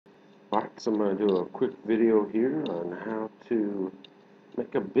Alright, so I'm going to do a quick video here on how to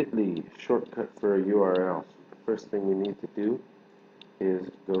make a bit.ly shortcut for a URL. The first thing you need to do is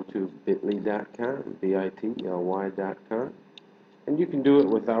go to bit.ly.com, bit.ly.com, and you can do it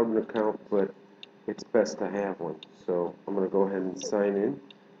without an account, but it's best to have one. So I'm going to go ahead and sign in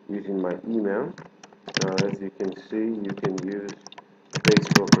using my email. As you can see, you can use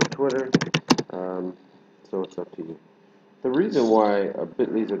Facebook or Twitter, so it's up to you. The reason why a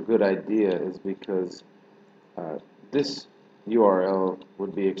bit.ly is a good idea is because this URL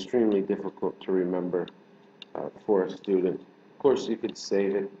would be extremely difficult to remember for a student. Of course, you could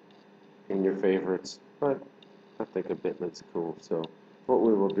save it in your favorites, but I think a bit.ly is cool. So what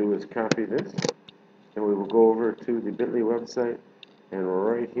we will do is copy this, and we will go over to the bit.ly website, and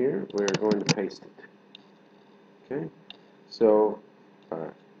right here we're going to paste it. Okay, so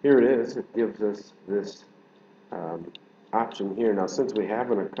here it is. It gives us this option here. Now, since we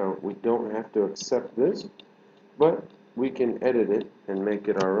have an account, we don't have to accept this, but we can edit it and make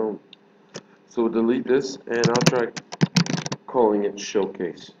it our own. So we'll delete this, and I'll try calling it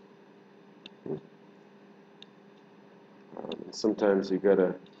Showcase. Sometimes you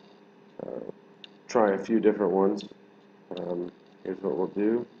gotta try a few different ones. Here's what we'll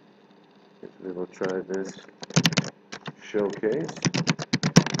do. We will try this Showcase.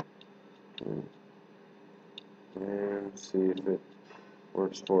 And see if it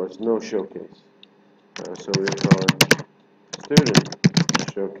works for us. No Showcase. So we'll call it Student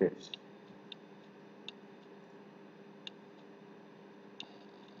Showcase.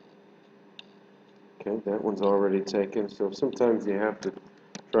 Okay, that one's already taken. So sometimes you have to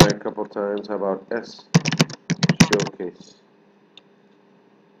try a couple times. How about S Showcase?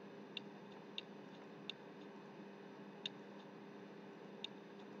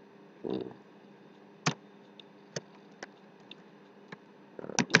 Okay.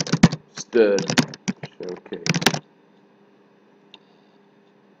 Stud Showcase.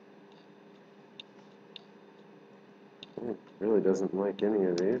 It really doesn't like any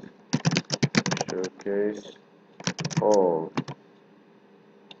of these. Showcase all.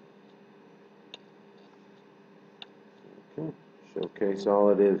 Okay. Showcase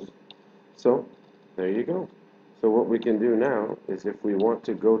all it is. So there you go. So what we can do now is, if we want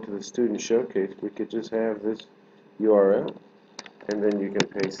to go to the student showcase, we could just have this URL, and then you can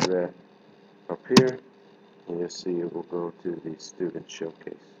paste that up here, and you'll see it will go to the student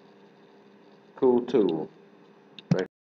showcase. Cool tool.